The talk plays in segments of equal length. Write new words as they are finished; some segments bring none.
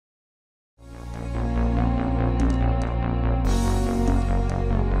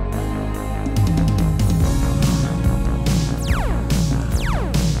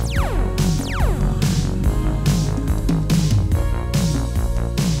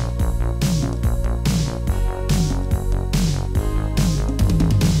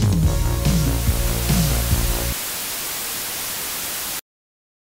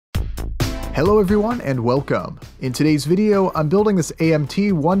Hello everyone and welcome. In today's video, I'm building this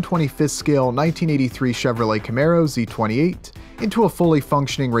AMT 1/25th scale 1983 Chevrolet Camaro Z28 into a fully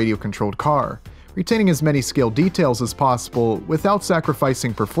functioning radio-controlled car, retaining as many scale details as possible without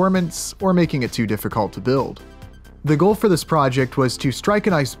sacrificing performance or making it too difficult to build. The goal for this project was to strike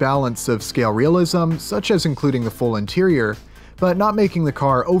a nice balance of scale realism, such as including the full interior, but not making the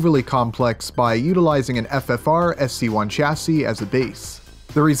car overly complex by utilizing an FFR SC1 chassis as a base.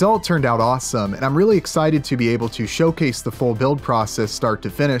 The result turned out awesome, and I'm really excited to be able to showcase the full build process start to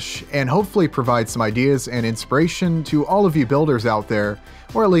finish, and hopefully provide some ideas and inspiration to all of you builders out there,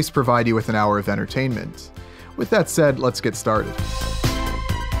 or at least provide you with an hour of entertainment. With that said, let's get started.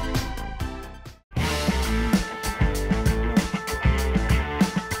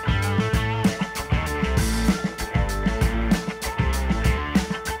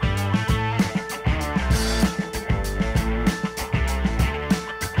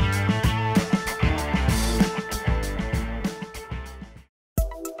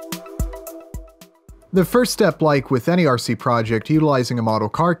 The first step, like with any RC project utilizing a model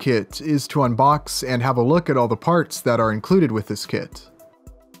car kit, is to unbox and have a look at all the parts that are included with this kit.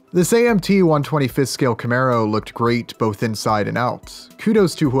 This AMT 1/25th scale Camaro looked great both inside and out.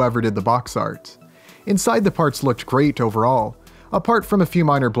 Kudos to whoever did the box art. Inside, the parts looked great overall. Apart from a few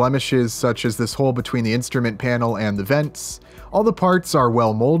minor blemishes such as this hole between the instrument panel and the vents, all the parts are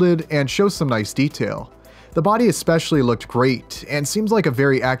well molded and show some nice detail. The body especially looked great, and seems like a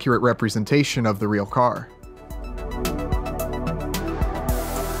very accurate representation of the real car.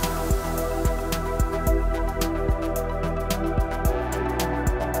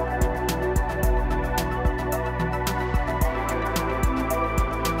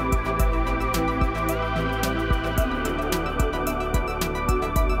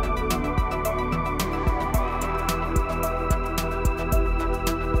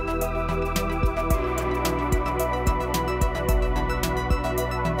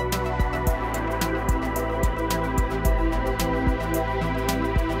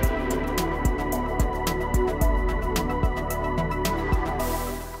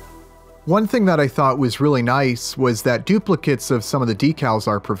 One thing that I thought was really nice was that duplicates of some of the decals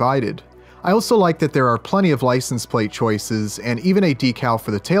are provided. I also like that there are plenty of license plate choices and even a decal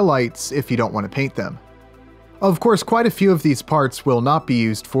for the taillights if you don't want to paint them. Of course, quite a few of these parts will not be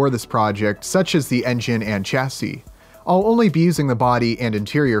used for this project, such as the engine and chassis. I'll only be using the body and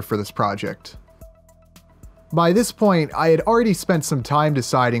interior for this project. By this point, I had already spent some time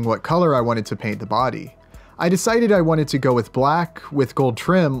deciding what color I wanted to paint the body. I decided I wanted to go with black with gold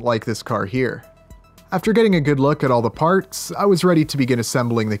trim like this car here. After getting a good look at all the parts, I was ready to begin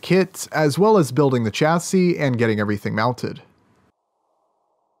assembling the kit, as well as building the chassis and getting everything mounted.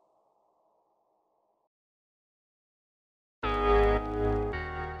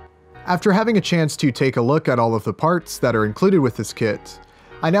 After having a chance to take a look at all of the parts that are included with this kit,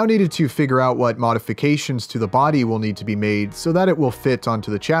 I now needed to figure out what modifications to the body will need to be made so that it will fit onto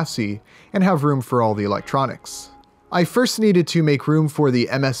the chassis and have room for all the electronics. I first needed to make room for the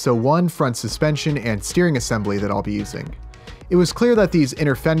MSO1 front suspension and steering assembly that I'll be using. It was clear that these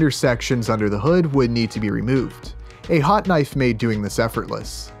inner fender sections under the hood would need to be removed. A hot knife made doing this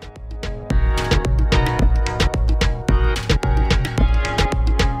effortless.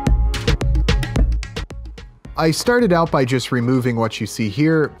 I started out by just removing what you see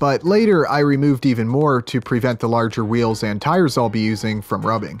here, but later I removed even more to prevent the larger wheels and tires I'll be using from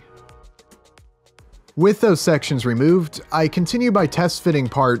rubbing. With those sections removed, I continue by test fitting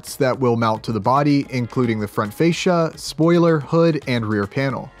parts that will mount to the body, including the front fascia, spoiler, hood, and rear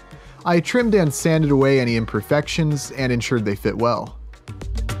panel. I trimmed and sanded away any imperfections and ensured they fit well.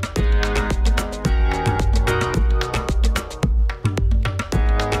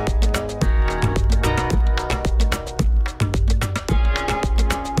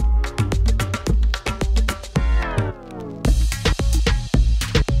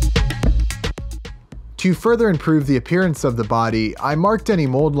 To further improve the appearance of the body, I marked any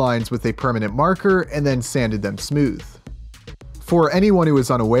mold lines with a permanent marker and then sanded them smooth. For anyone who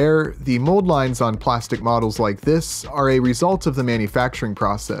is unaware, the mold lines on plastic models like this are a result of the manufacturing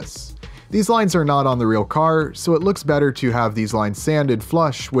process. These lines are not on the real car, so it looks better to have these lines sanded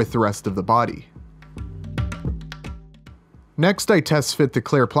flush with the rest of the body. Next, I test fit the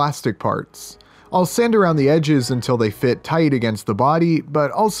clear plastic parts. I'll sand around the edges until they fit tight against the body, but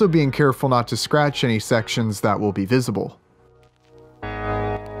also being careful not to scratch any sections that will be visible.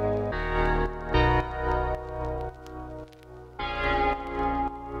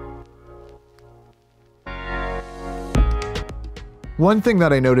 One thing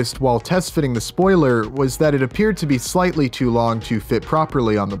that I noticed while test fitting the spoiler was that it appeared to be slightly too long to fit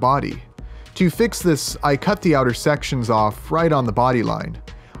properly on the body. To fix this, I cut the outer sections off right on the body line.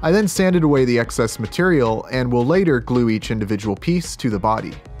 I then sanded away the excess material and will later glue each individual piece to the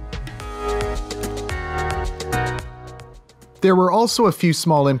body. There were also a few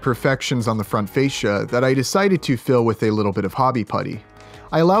small imperfections on the front fascia that I decided to fill with a little bit of hobby putty.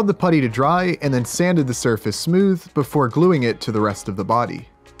 I allowed the putty to dry and then sanded the surface smooth before gluing it to the rest of the body.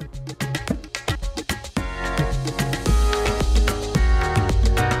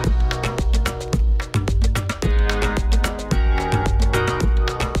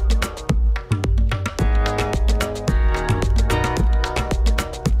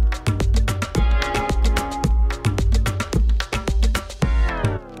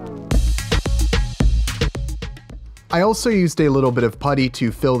 I also used a little bit of putty to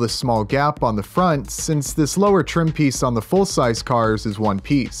fill the small gap on the front, since this lower trim piece on the full-size cars is one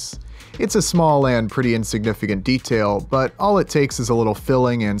piece. It's a small and pretty insignificant detail, but all it takes is a little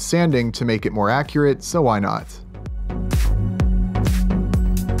filling and sanding to make it more accurate, so why not?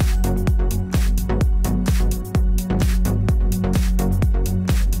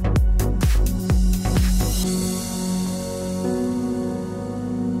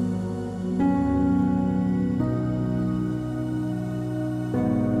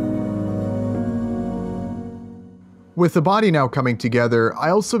 With the body now coming together, I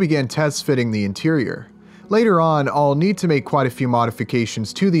also began test fitting the interior. Later on, I'll need to make quite a few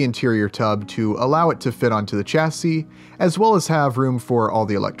modifications to the interior tub to allow it to fit onto the chassis, as well as have room for all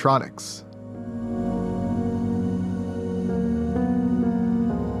the electronics.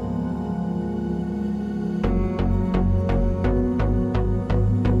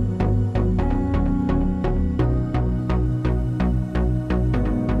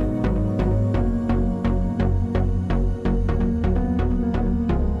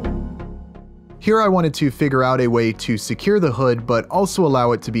 Here I wanted to figure out a way to secure the hood but also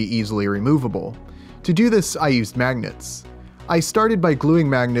allow it to be easily removable. To do this, I used magnets. I started by gluing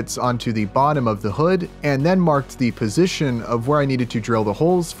magnets onto the bottom of the hood and then marked the position of where I needed to drill the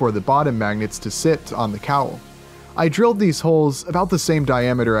holes for the bottom magnets to sit on the cowl. I drilled these holes about the same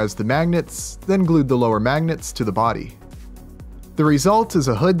diameter as the magnets, then glued the lower magnets to the body. The result is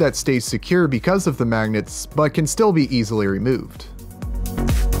a hood that stays secure because of the magnets, but can still be easily removed.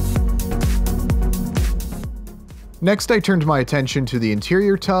 Next, I turned my attention to the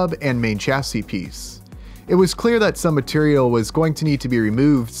interior tub and main chassis piece. It was clear that some material was going to need to be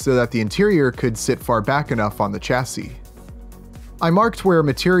removed so that the interior could sit far back enough on the chassis. I marked where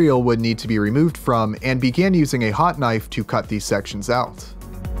material would need to be removed from and began using a hot knife to cut these sections out.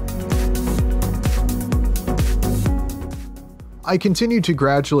 I continued to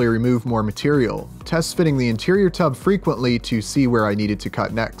gradually remove more material, test fitting the interior tub frequently to see where I needed to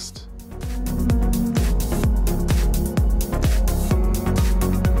cut next.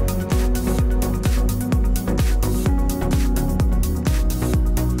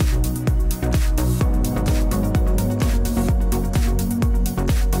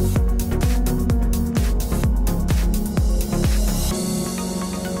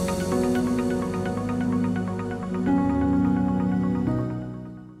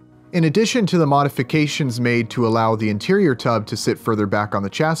 In addition to the modifications made to allow the interior tub to sit further back on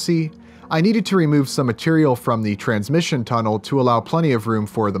the chassis, I needed to remove some material from the transmission tunnel to allow plenty of room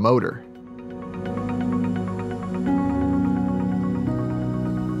for the motor.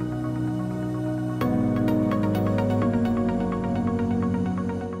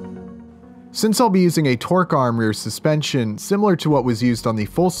 Since I'll be using a torque arm rear suspension similar to what was used on the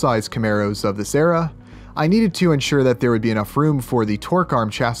full-size Camaros of this era, I needed to ensure that there would be enough room for the torque arm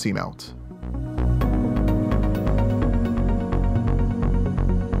chassis mount.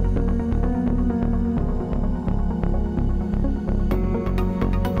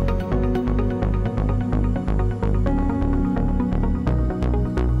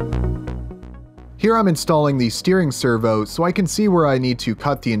 Here I'm installing the steering servo so I can see where I need to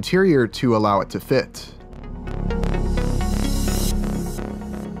cut the interior to allow it to fit.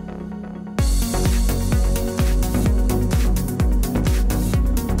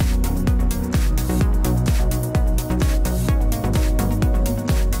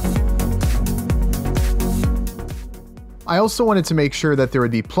 I also wanted to make sure that there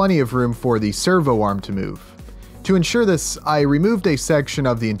would be plenty of room for the servo arm to move. To ensure this, I removed a section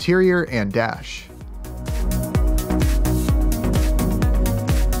of the interior and dash.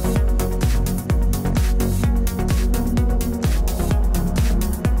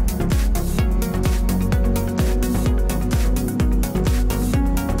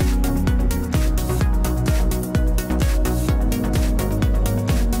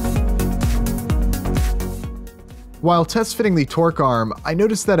 While test fitting the torque arm, I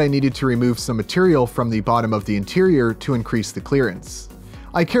noticed that I needed to remove some material from the bottom of the interior to increase the clearance.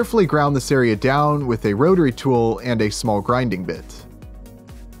 I carefully ground this area down with a rotary tool and a small grinding bit.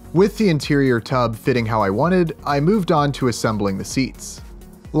 With the interior tub fitting how I wanted, I moved on to assembling the seats.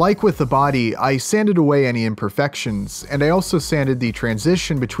 Like with the body, I sanded away any imperfections, and I also sanded the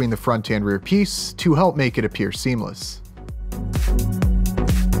transition between the front and rear piece to help make it appear seamless.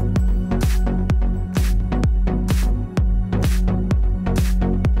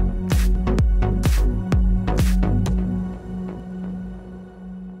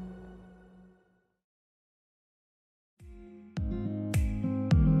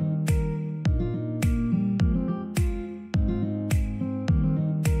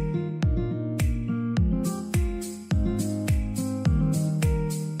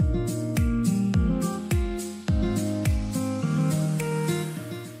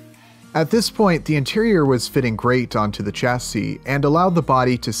 At this point, the interior was fitting great onto the chassis and allowed the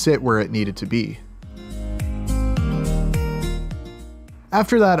body to sit where it needed to be.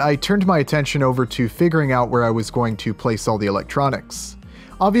 After that, I turned my attention over to figuring out where I was going to place all the electronics.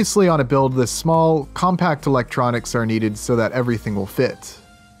 Obviously, on a build this small, compact electronics are needed so that everything will fit.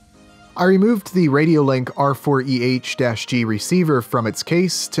 I removed the Radiolink R4EH-G receiver from its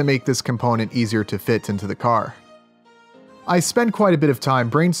case to make this component easier to fit into the car. I spent quite a bit of time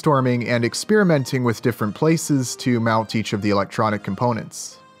brainstorming and experimenting with different places to mount each of the electronic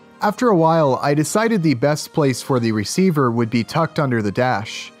components. After a while, I decided the best place for the receiver would be tucked under the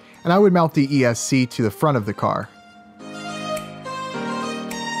dash, and I would mount the ESC to the front of the car.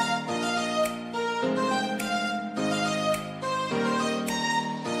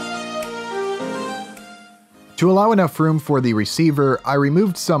 To allow enough room for the receiver, I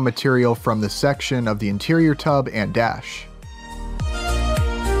removed some material from this section of the interior tub and dash.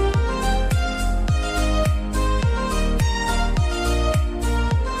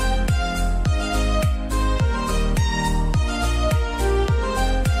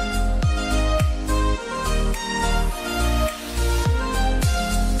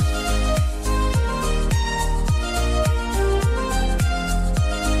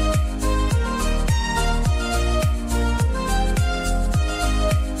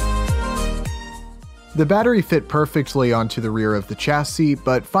 The battery fit perfectly onto the rear of the chassis,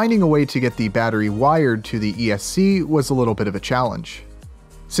 but finding a way to get the battery wired to the ESC was a little bit of a challenge.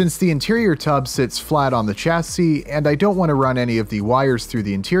 Since the interior tub sits flat on the chassis and I don't want to run any of the wires through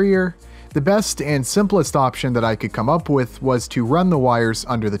the interior, the best and simplest option that I could come up with was to run the wires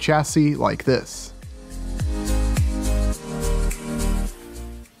under the chassis like this.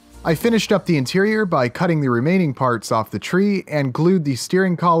 I finished up the interior by cutting the remaining parts off the tree and glued the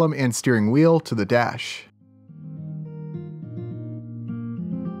steering column and steering wheel to the dash.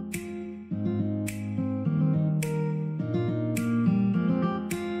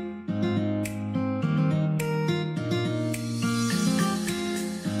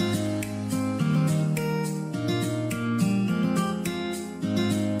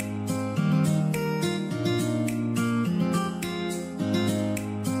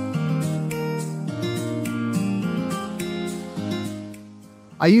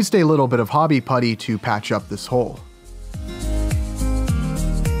 I used a little bit of hobby putty to patch up this hole.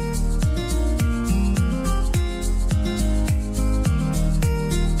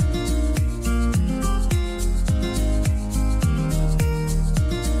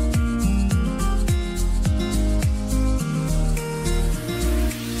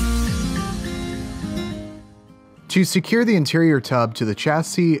 To secure the interior tub to the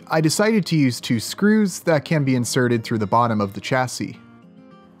chassis, I decided to use two screws that can be inserted through the bottom of the chassis.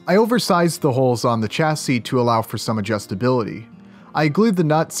 I oversized the holes on the chassis to allow for some adjustability. I glued the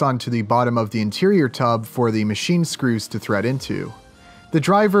nuts onto the bottom of the interior tub for the machine screws to thread into. The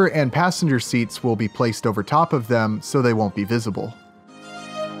driver and passenger seats will be placed over top of them so they won't be visible.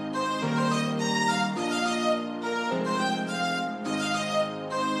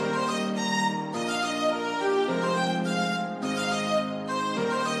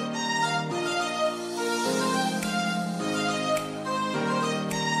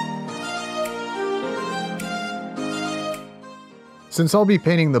 Since I'll be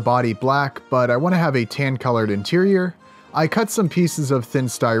painting the body black, but I want to have a tan-colored interior, I cut some pieces of thin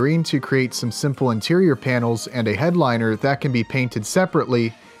styrene to create some simple interior panels and a headliner that can be painted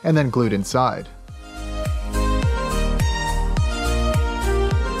separately and then glued inside.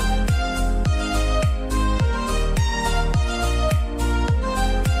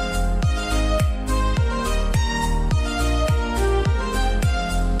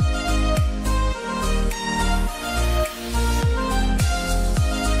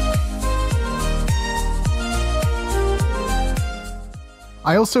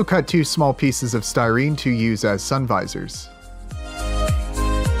 I also cut 2 small pieces of styrene to use as sun visors.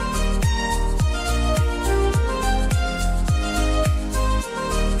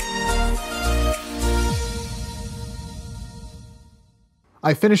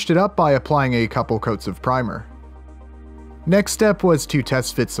 I finished it up by applying a couple coats of primer. Next step was to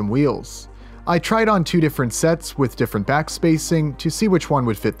test fit some wheels. I tried on 2 different sets with different back spacing to see which one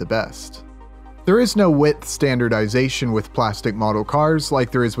would fit the best. There is no width standardization with plastic model cars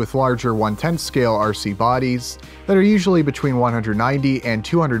like there is with larger 1/10 scale RC bodies that are usually between 190 and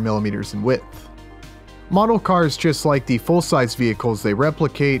 200 millimeters in width. Model cars, just like the full-size vehicles they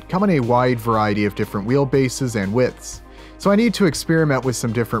replicate, come in a wide variety of different wheelbases and widths. So I need to experiment with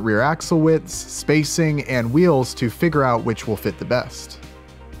some different rear axle widths, spacing, and wheels to figure out which will fit the best.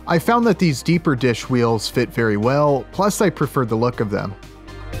 I found that these deeper dish wheels fit very well, plus I preferred the look of them.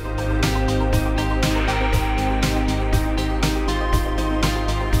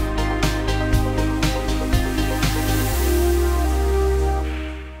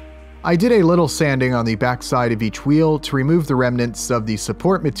 I did a little sanding on the backside of each wheel to remove the remnants of the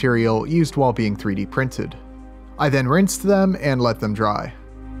support material used while being 3D printed. I then rinsed them and let them dry.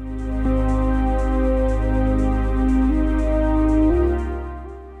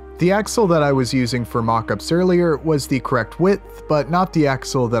 The axle that I was using for mock-ups earlier was the correct width, but not the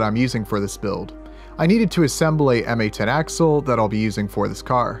axle that I'm using for this build. I needed to assemble a MA10 axle that I'll be using for this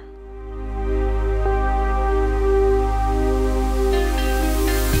car.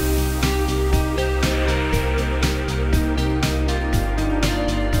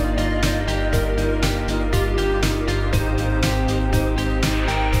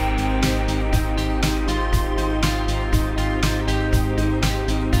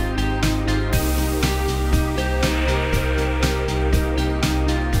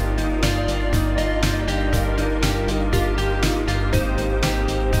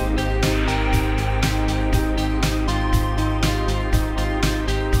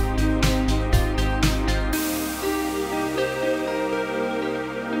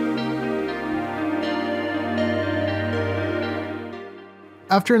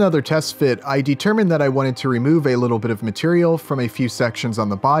 After another test fit, I determined that I wanted to remove a little bit of material from a few sections on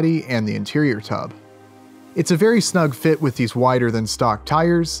the body and the interior tub. It's a very snug fit with these wider than stock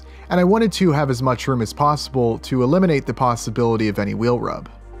tires, and I wanted to have as much room as possible to eliminate the possibility of any wheel rub.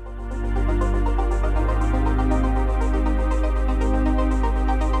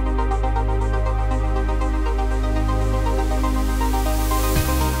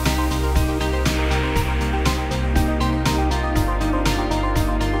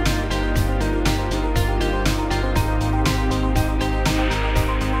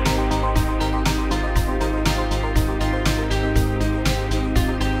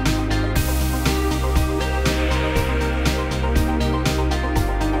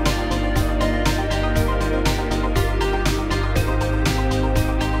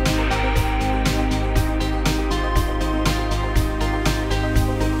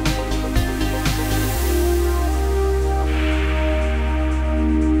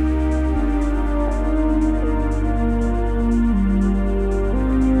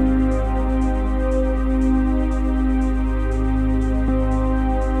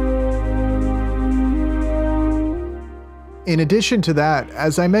 In addition to that,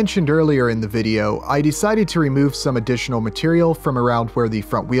 as I mentioned earlier in the video, I decided to remove some additional material from around where the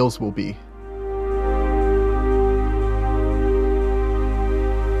front wheels will be.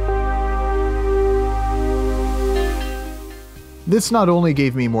 This not only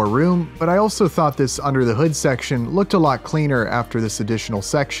gave me more room, but I also thought this under the hood section looked a lot cleaner after this additional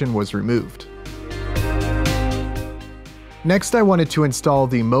section was removed. Next, I wanted to install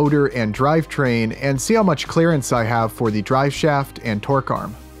the motor and drivetrain and see how much clearance I have for the drive shaft and torque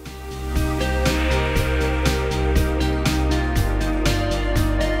arm.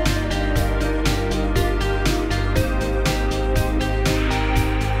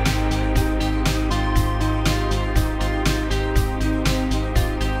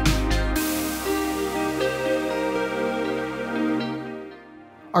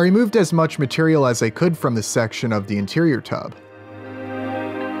 I removed as much material as I could from this section of the interior tub.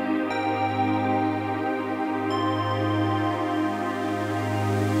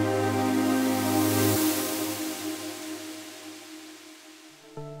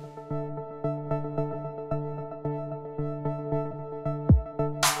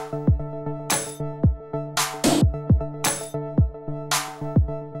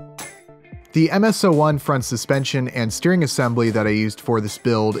 The MS01 front suspension and steering assembly that I used for this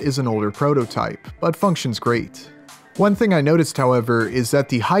build is an older prototype, but functions great. One thing I noticed, however, is that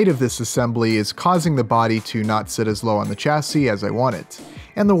the height of this assembly is causing the body to not sit as low on the chassis as I want it,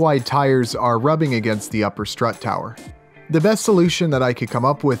 and the wide tires are rubbing against the upper strut tower. The best solution that I could come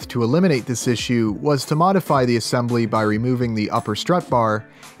up with to eliminate this issue was to modify the assembly by removing the upper strut bar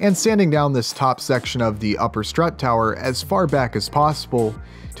and sanding down this top section of the upper strut tower as far back as possible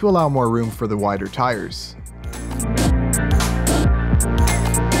to allow more room for the wider tires.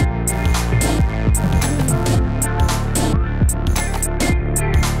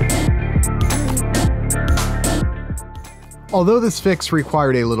 Although this fix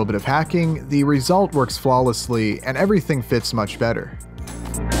required a little bit of hacking, the result works flawlessly and everything fits much better.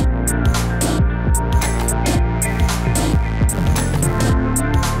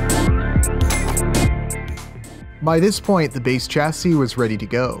 By this point, the base chassis was ready to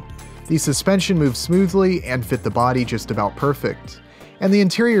go. The suspension moved smoothly and fit the body just about perfect, and the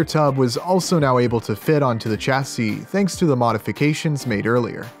interior tub was also now able to fit onto the chassis thanks to the modifications made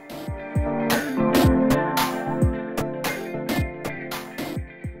earlier.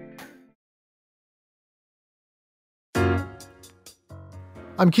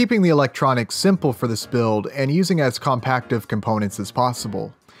 I'm keeping the electronics simple for this build and using as compact of components as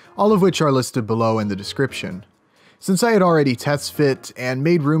possible, all of which are listed below in the description. Since I had already test fit and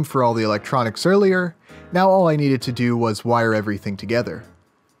made room for all the electronics earlier, now all I needed to do was wire everything together.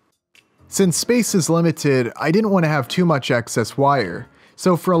 Since space is limited, I didn't want to have too much excess wire,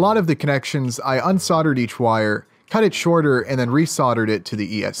 so for a lot of the connections I unsoldered each wire, cut it shorter, and then resoldered it to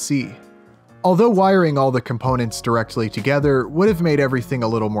the ESC. Although wiring all the components directly together would have made everything a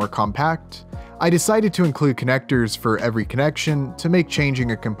little more compact, I decided to include connectors for every connection to make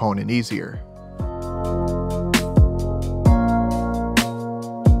changing a component easier.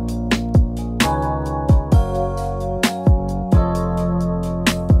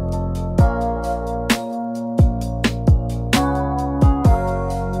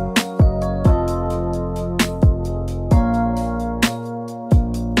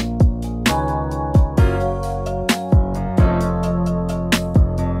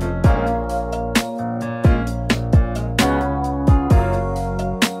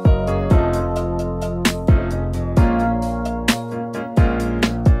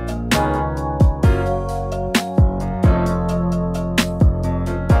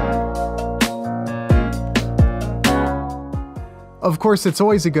 Of course, it's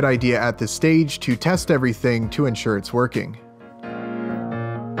always a good idea at this stage to test everything to ensure it's working.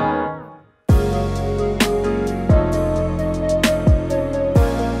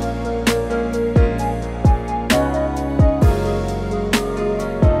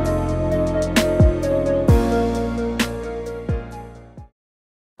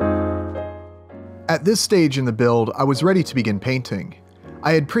 At this stage in the build, I was ready to begin painting.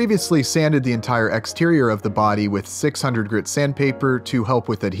 I had previously sanded the entire exterior of the body with 600 grit sandpaper to help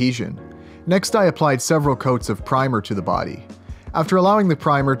with adhesion. Next, I applied several coats of primer to the body. After allowing the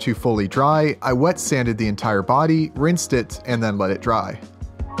primer to fully dry, I wet sanded the entire body, rinsed it, and then let it dry.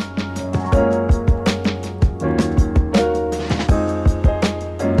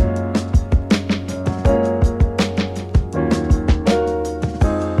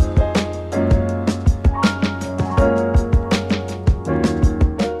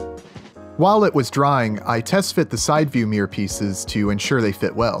 While it was drying, I test fit the side view mirror pieces to ensure they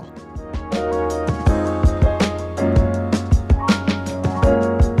fit well.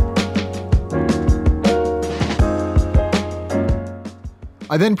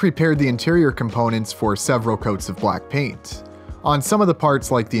 I then prepared the interior components for several coats of black paint. On some of the parts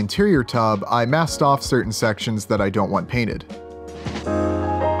like the interior tub, I masked off certain sections that I don't want painted.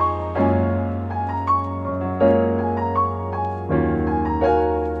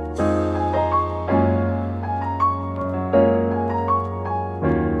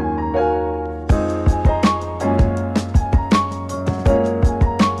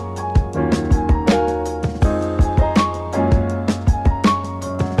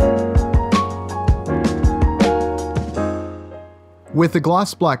 With the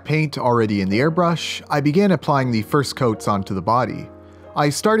gloss black paint already in the airbrush, I began applying the first coats onto the body. I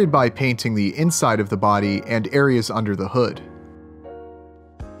started by painting the inside of the body and areas under the hood.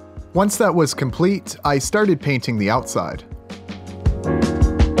 Once that was complete, I started painting the outside.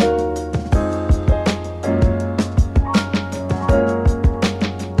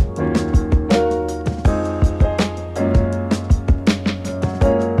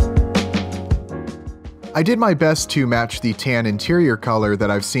 I did my best to match the tan interior color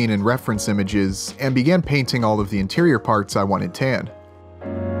that I've seen in reference images and began painting all of the interior parts I wanted tan.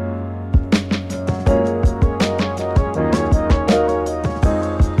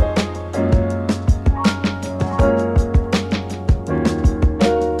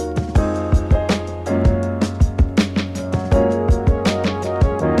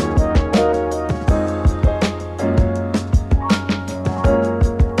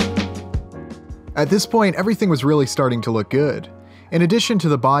 At this point, everything was really starting to look good. In addition to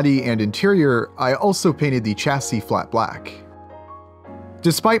the body and interior, I also painted the chassis flat black.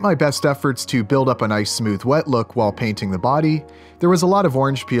 Despite my best efforts to build up a nice smooth wet look while painting the body, there was a lot of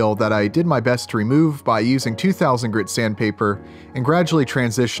orange peel that I did my best to remove by using 2000 grit sandpaper and gradually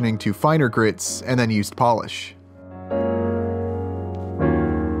transitioning to finer grits and then used polish.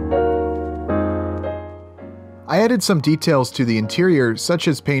 I added some details to the interior, such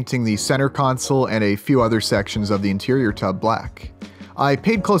as painting the center console and a few other sections of the interior tub black. I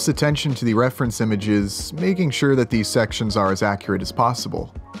paid close attention to the reference images, making sure that these sections are as accurate as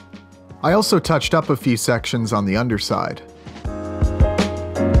possible. I also touched up a few sections on the underside.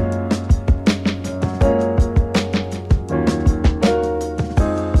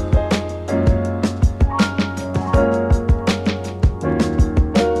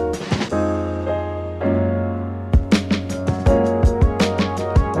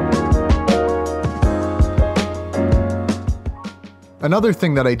 Another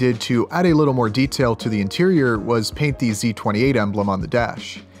thing that I did to add a little more detail to the interior was paint the Z28 emblem on the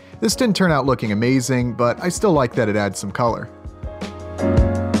dash. This didn't turn out looking amazing, but I still like that it adds some color.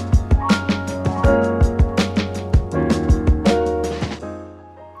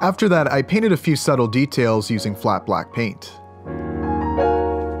 After that, I painted a few subtle details using flat black paint.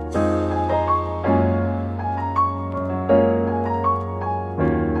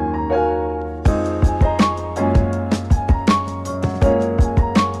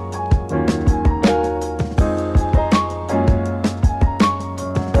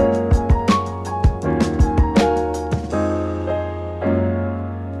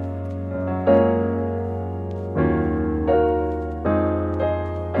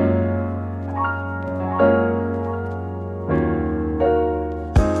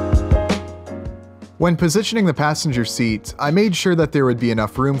 When positioning the passenger seat, I made sure that there would be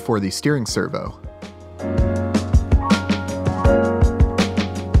enough room for the steering servo.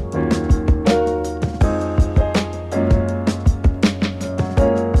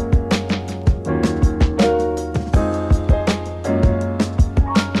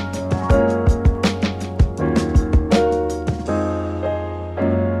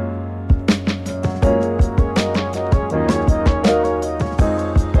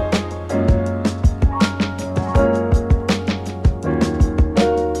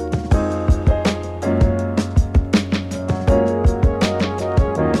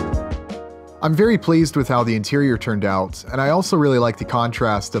 I'm very pleased with how the interior turned out, and I also really like the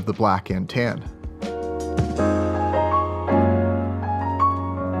contrast of the black and tan.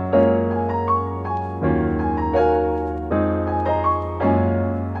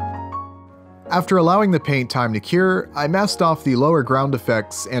 After allowing the paint time to cure, I masked off the lower ground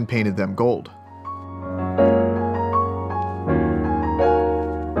effects and painted them gold.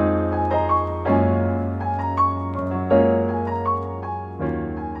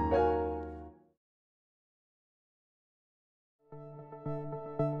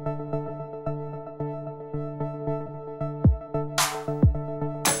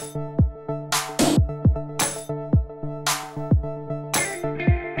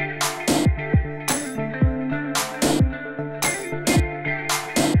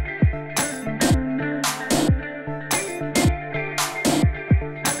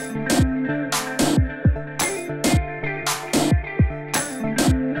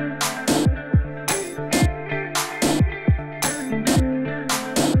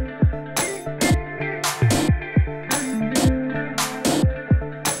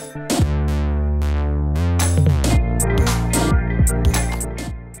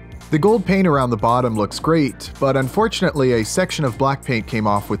 The gold paint around the bottom looks great, but unfortunately a section of black paint came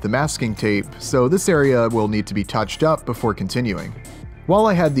off with the masking tape, so this area will need to be touched up before continuing. While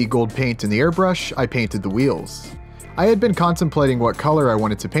I had the gold paint in the airbrush, I painted the wheels. I had been contemplating what color I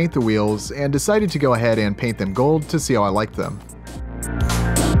wanted to paint the wheels, and decided to go ahead and paint them gold to see how I liked them.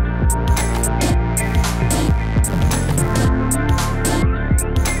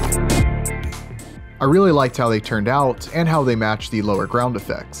 I really liked how they turned out, and how they matched the lower ground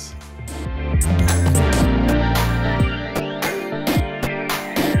effects.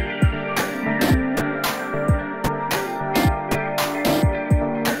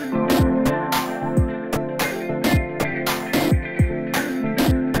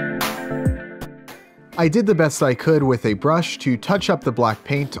 I did the best I could with a brush to touch up the black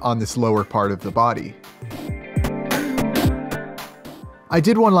paint on this lower part of the body. I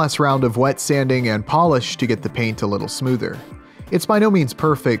did one last round of wet sanding and polish to get the paint a little smoother. It's by no means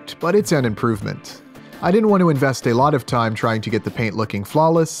perfect, but it's an improvement. I didn't want to invest a lot of time trying to get the paint looking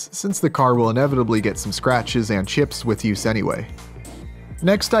flawless, since the car will inevitably get some scratches and chips with use anyway.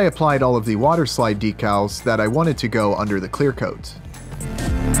 Next, I applied all of the water slide decals that I wanted to go under the clear coat.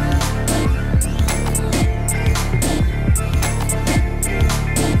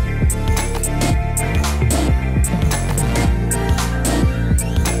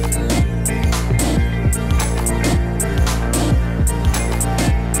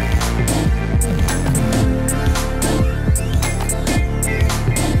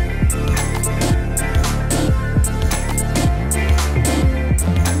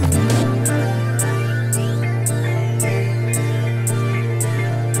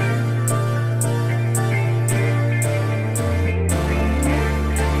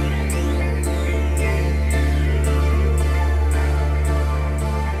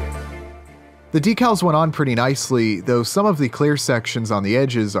 The decals went on pretty nicely, though some of the clear sections on the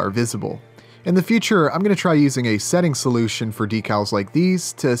edges are visible. In the future, I'm going to try using a setting solution for decals like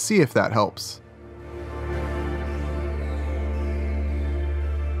these to see if that helps.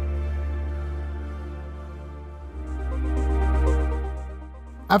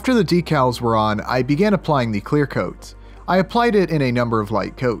 After the decals were on, I began applying the clear coat. I applied it in a number of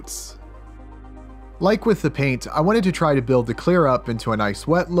light coats. Like with the paint, I wanted to try to build the clear up into a nice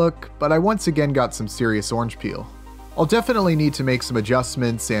wet look, but I once again got some serious orange peel. I'll definitely need to make some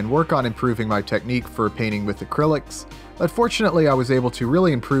adjustments and work on improving my technique for painting with acrylics, but fortunately I was able to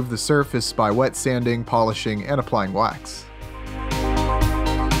really improve the surface by wet sanding, polishing, and applying wax.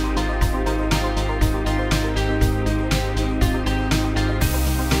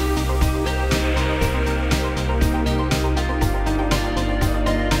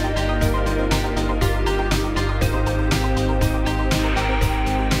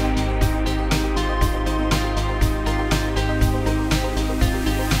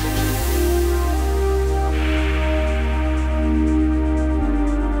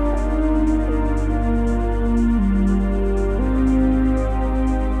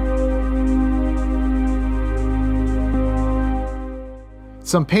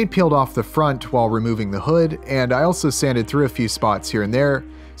 Some paint peeled off the front while removing the hood, and I also sanded through a few spots here and there,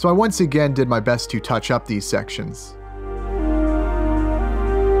 so I once again did my best to touch up these sections.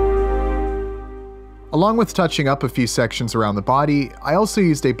 Along with touching up a few sections around the body, I also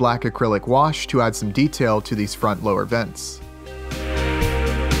used a black acrylic wash to add some detail to these front lower vents.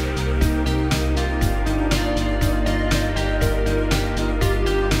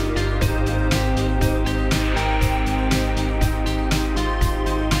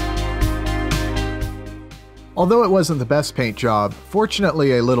 Although it wasn't the best paint job,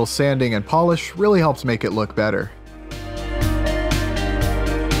 fortunately a little sanding and polish really helped make it look better.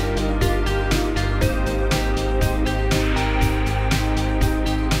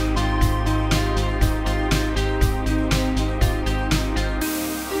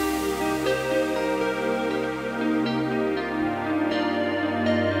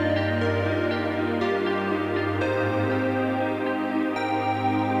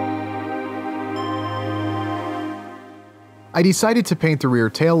 I decided to paint the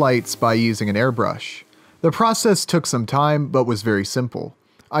rear taillights by using an airbrush. The process took some time, but was very simple.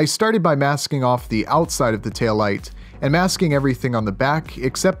 I started by masking off the outside of the taillight and masking everything on the back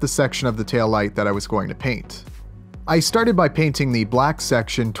except the section of the taillight that I was going to paint. I started by painting the black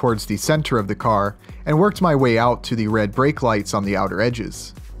section towards the center of the car and worked my way out to the red brake lights on the outer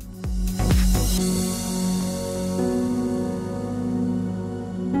edges.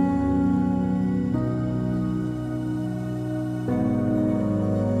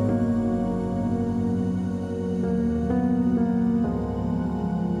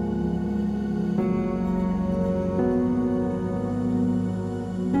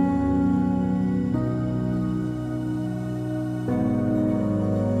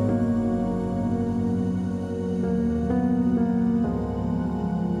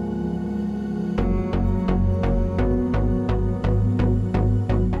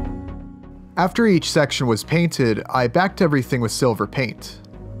 After each section was painted, I backed everything with silver paint.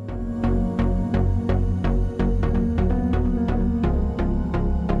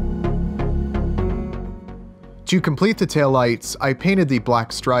 To complete the taillights, I painted the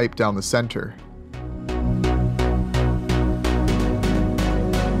black stripe down the center.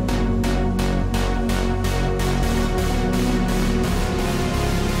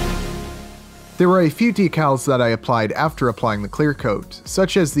 There were a few decals that I applied after applying the clear coat,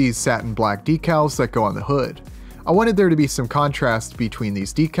 such as these satin black decals that go on the hood. I wanted there to be some contrast between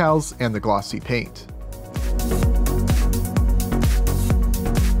these decals and the glossy paint.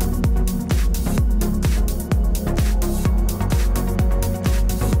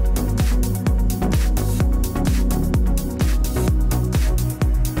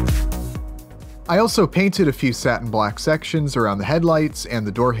 I also painted a few satin black sections around the headlights and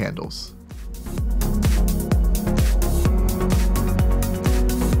the door handles.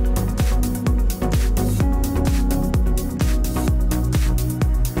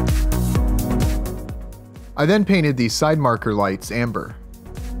 I then painted these side marker lights amber.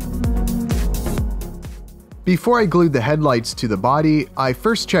 Before I glued the headlights to the body, I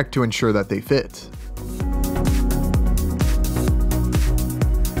first checked to ensure that they fit.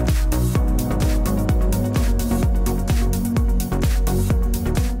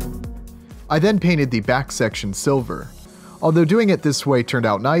 I then painted the back section silver. Although doing it this way turned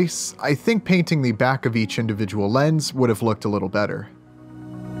out nice, I think painting the back of each individual lens would have looked a little better.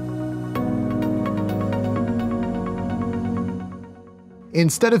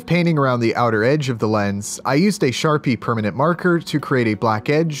 Instead of painting around the outer edge of the lens, I used a Sharpie permanent marker to create a black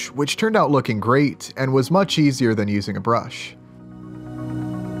edge, which turned out looking great and was much easier than using a brush.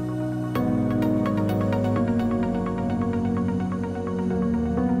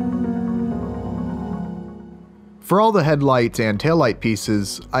 For all the headlight and taillight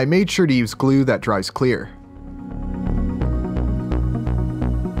pieces, I made sure to use glue that dries clear.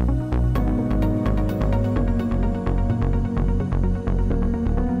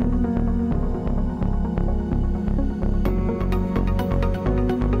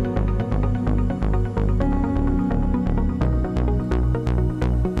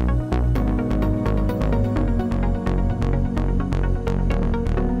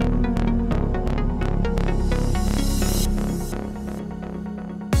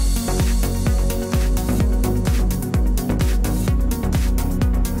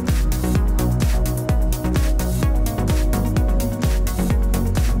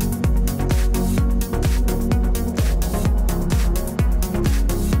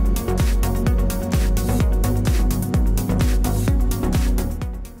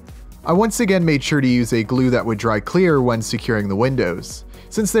 I once again made sure to use a glue that would dry clear when securing the windows,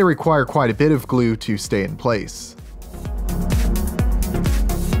 since they require quite a bit of glue to stay in place.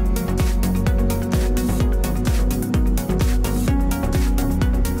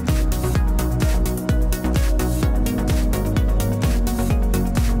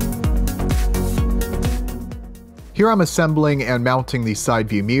 Here I'm assembling and mounting the side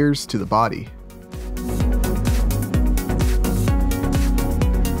view mirrors to the body.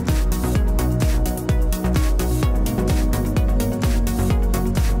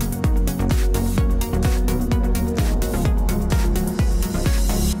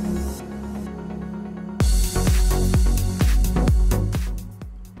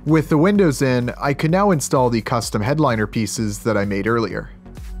 With the windows in, I could now install the custom headliner pieces that I made earlier.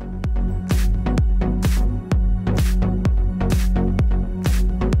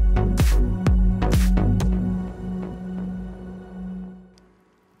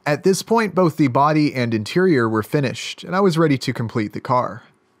 At this point, both the body and interior were finished, and I was ready to complete the car.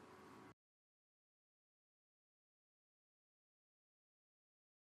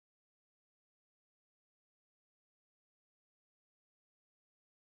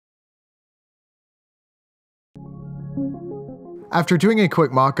 After doing a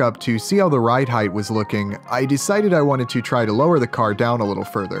quick mock-up to see how the ride height was looking, I decided I wanted to try to lower the car down a little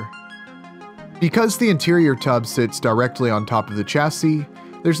further. Because the interior tub sits directly on top of the chassis,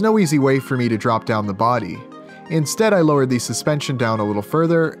 there's no easy way for me to drop down the body. Instead, I lowered the suspension down a little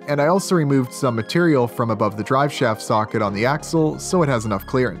further, and I also removed some material from above the driveshaft socket on the axle so it has enough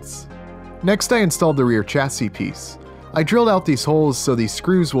clearance. Next, I installed the rear chassis piece. I drilled out these holes so these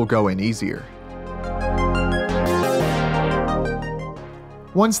screws will go in easier.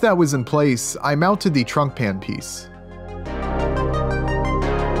 Once that was in place, I mounted the trunk pan piece.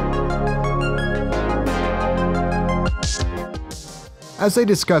 As I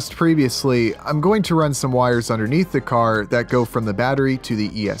discussed previously, I'm going to run some wires underneath the car that go from the battery to the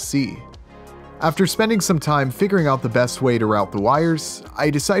ESC. After spending some time figuring out the best way to route the wires, I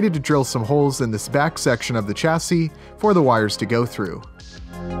decided to drill some holes in this back section of the chassis for the wires to go through.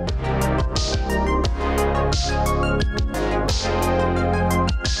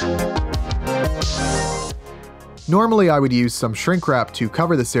 Normally I would use some shrink wrap to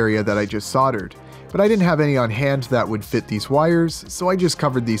cover this area that I just soldered, but I didn't have any on hand that would fit these wires, so I just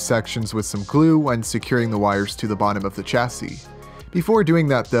covered these sections with some glue when securing the wires to the bottom of the chassis. Before doing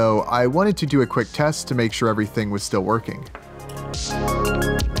that though, I wanted to do a quick test to make sure everything was still working.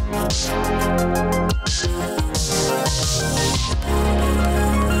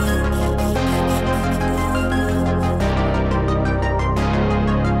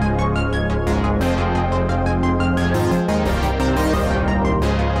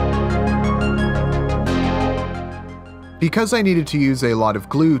 Because I needed to use a lot of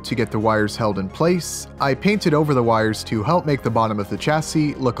glue to get the wires held in place, I painted over the wires to help make the bottom of the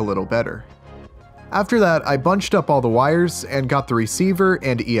chassis look a little better. After that, I bunched up all the wires and got the receiver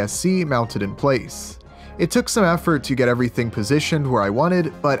and ESC mounted in place. It took some effort to get everything positioned where I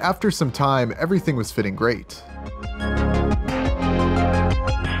wanted, but after some time, everything was fitting great.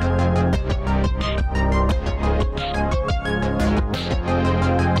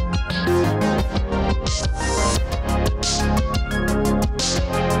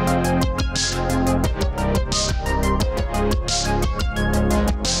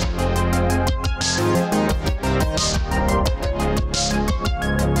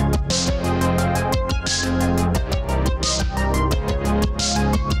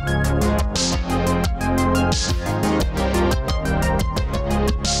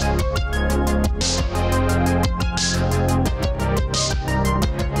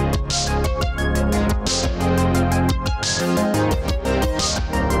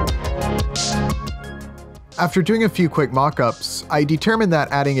 After doing a few quick mock-ups, I determined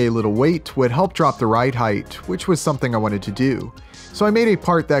that adding a little weight would help drop the ride height, which was something I wanted to do. So I made a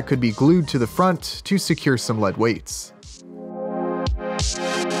part that could be glued to the front to secure some lead weights.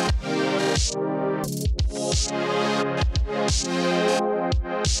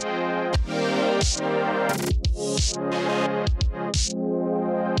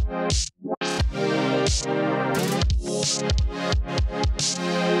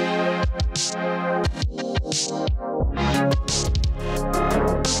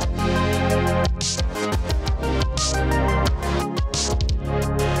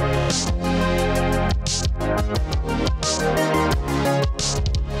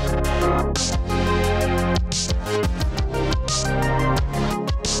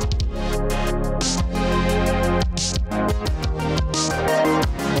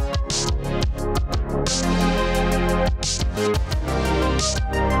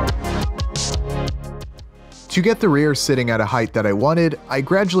 To get the rear sitting at a height that I wanted, I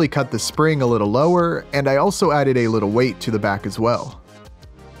gradually cut the spring a little lower, and I also added a little weight to the back as well.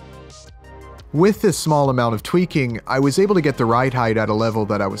 With this small amount of tweaking, I was able to get the ride height at a level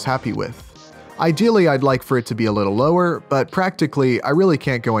that I was happy with. Ideally, I'd like for it to be a little lower, but practically, I really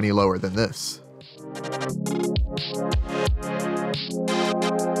can't go any lower than this.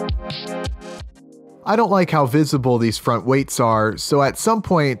 I don't like how visible these front weights are, so at some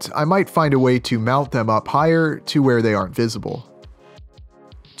point, I might find a way to mount them up higher to where they aren't visible.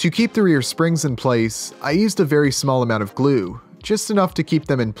 To keep the rear springs in place, I used a very small amount of glue, just enough to keep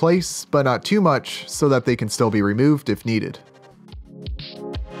them in place, but not too much so that they can still be removed if needed.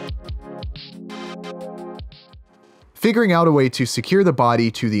 Figuring out a way to secure the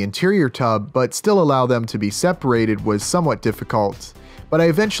body to the interior tub but still allow them to be separated was somewhat difficult, but I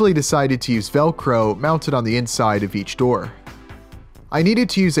eventually decided to use Velcro mounted on the inside of each door. I needed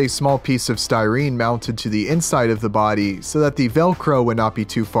to use a small piece of styrene mounted to the inside of the body so that the Velcro would not be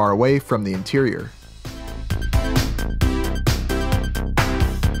too far away from the interior.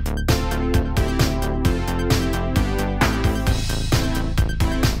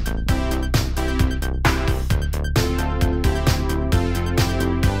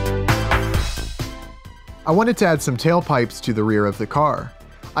 I wanted to add some tailpipes to the rear of the car.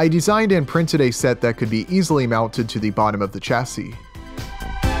 I designed and printed a set that could be easily mounted to the bottom of the chassis.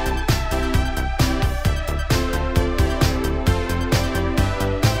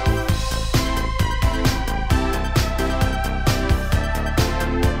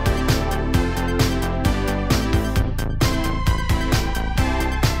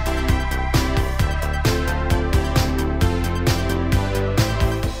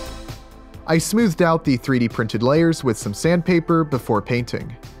 I smoothed out the 3D printed layers with some sandpaper before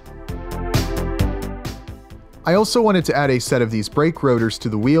painting. I also wanted to add a set of these brake rotors to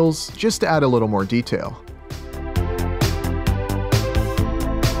the wheels just to add a little more detail.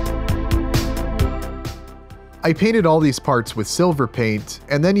 I painted all these parts with silver paint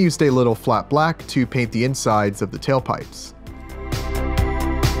and then used a little flat black to paint the insides of the tailpipes.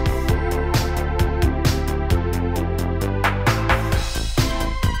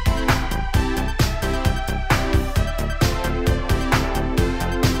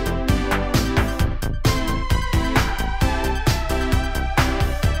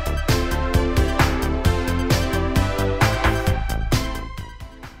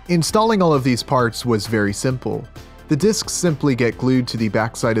 Installing all of these parts was very simple. The discs simply get glued to the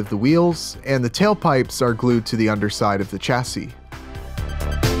backside of the wheels, and the tailpipes are glued to the underside of the chassis.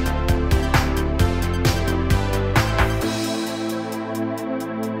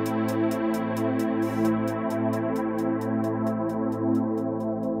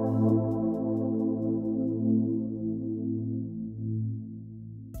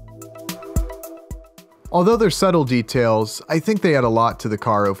 Although they're subtle details, I think they add a lot to the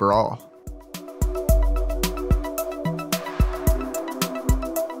car overall.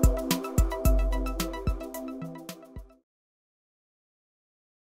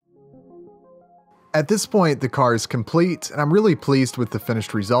 At this point, the car is complete, and I'm really pleased with the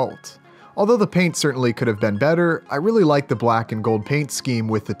finished result. Although the paint certainly could have been better, I really like the black and gold paint scheme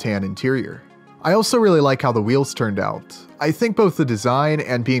with the tan interior. I also really like how the wheels turned out. I think both the design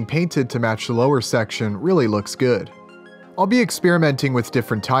and being painted to match the lower section really looks good. I'll be experimenting with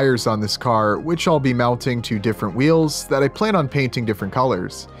different tires on this car, which I'll be mounting to different wheels that I plan on painting different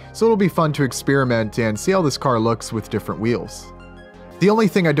colors, so it'll be fun to experiment and see how this car looks with different wheels. The only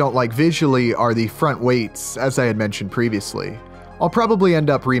thing I don't like visually are the front weights, as I had mentioned previously. I'll probably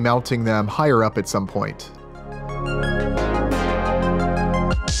end up remounting them higher up at some point.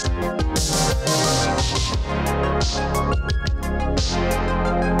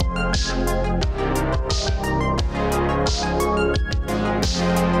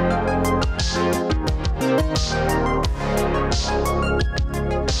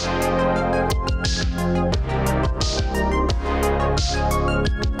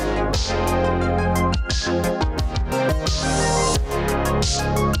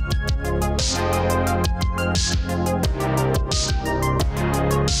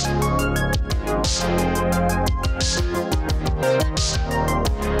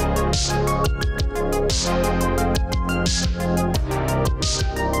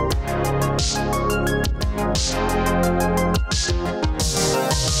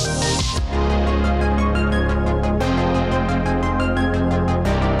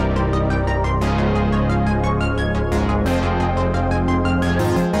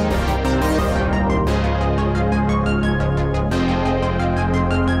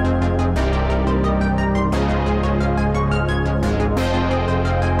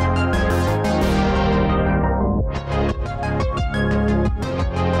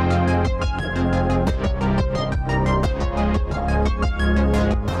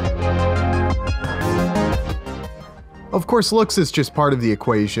 Of course, looks is just part of the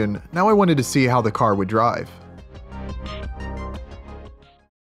equation. Now I wanted to see how the car would drive.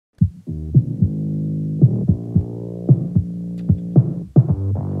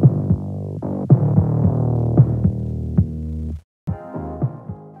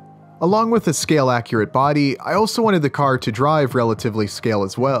 Along with a scale-accurate body, I also wanted the car to drive relatively scale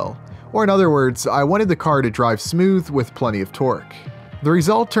as well. Or in other words, I wanted the car to drive smooth with plenty of torque. The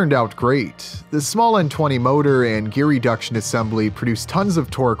result turned out great. The small N20 motor and gear reduction assembly produce tons of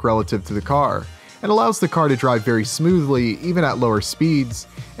torque relative to the car, and allows the car to drive very smoothly even at lower speeds,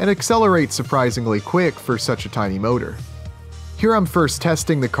 and accelerate surprisingly quick for such a tiny motor. Here I'm first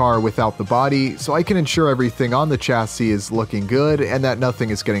testing the car without the body, so I can ensure everything on the chassis is looking good and that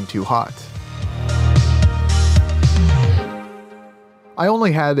nothing is getting too hot. I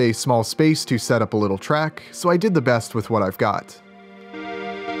only had a small space to set up a little track, so I did the best with what I've got.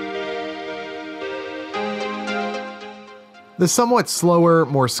 The somewhat slower,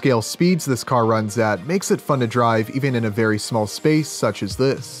 more scale speeds this car runs at makes it fun to drive even in a very small space such as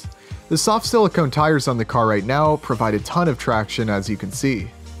this. The soft silicone tires on the car right now provide a ton of traction, as you can see.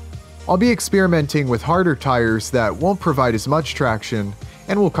 I'll be experimenting with harder tires that won't provide as much traction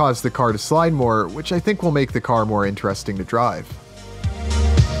and will cause the car to slide more, which I think will make the car more interesting to drive.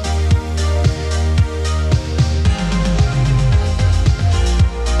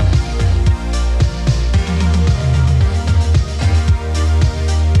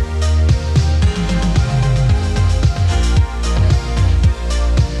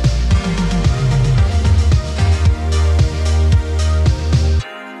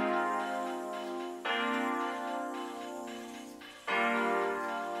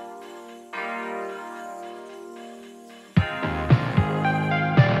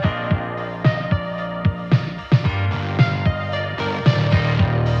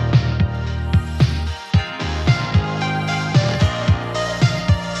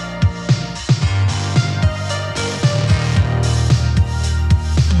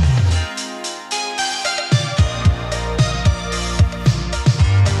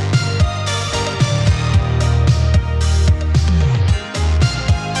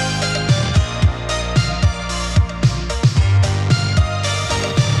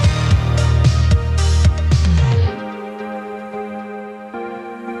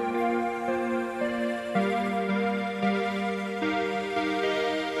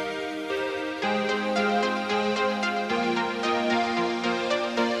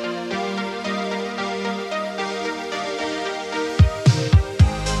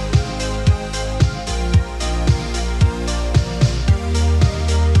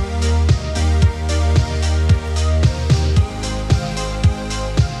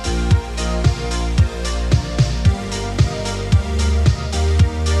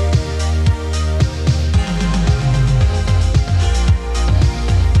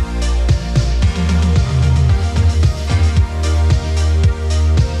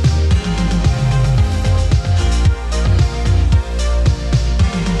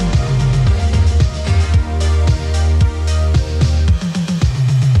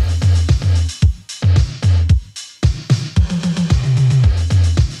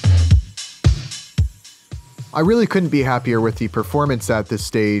 I really couldn't be happier with the performance at this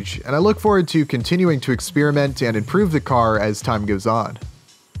stage, and I look forward to continuing to experiment and improve the car as time goes on.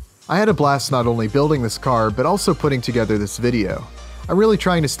 I had a blast not only building this car, but also putting together this video. I'm really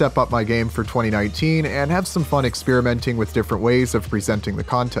trying to step up my game for 2019 and have some fun experimenting with different ways of presenting the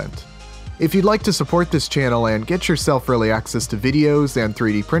content. If you'd like to support this channel and get yourself early access to videos and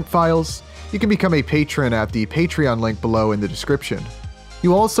 3D print files, you can become a patron at the Patreon link below in the description.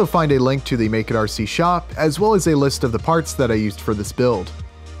 You'll also find a link to the Make It RC shop, as well as a list of the parts that I used for this build.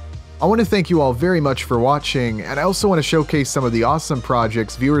 I want to thank you all very much for watching, and I also want to showcase some of the awesome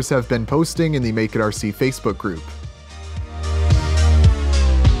projects viewers have been posting in the Make It RC Facebook group.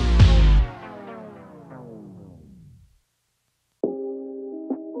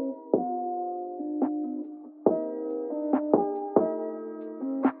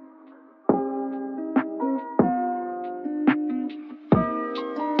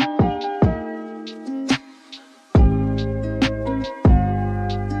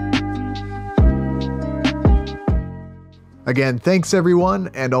 Again, thanks everyone,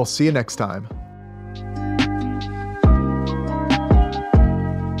 and I'll see you next time.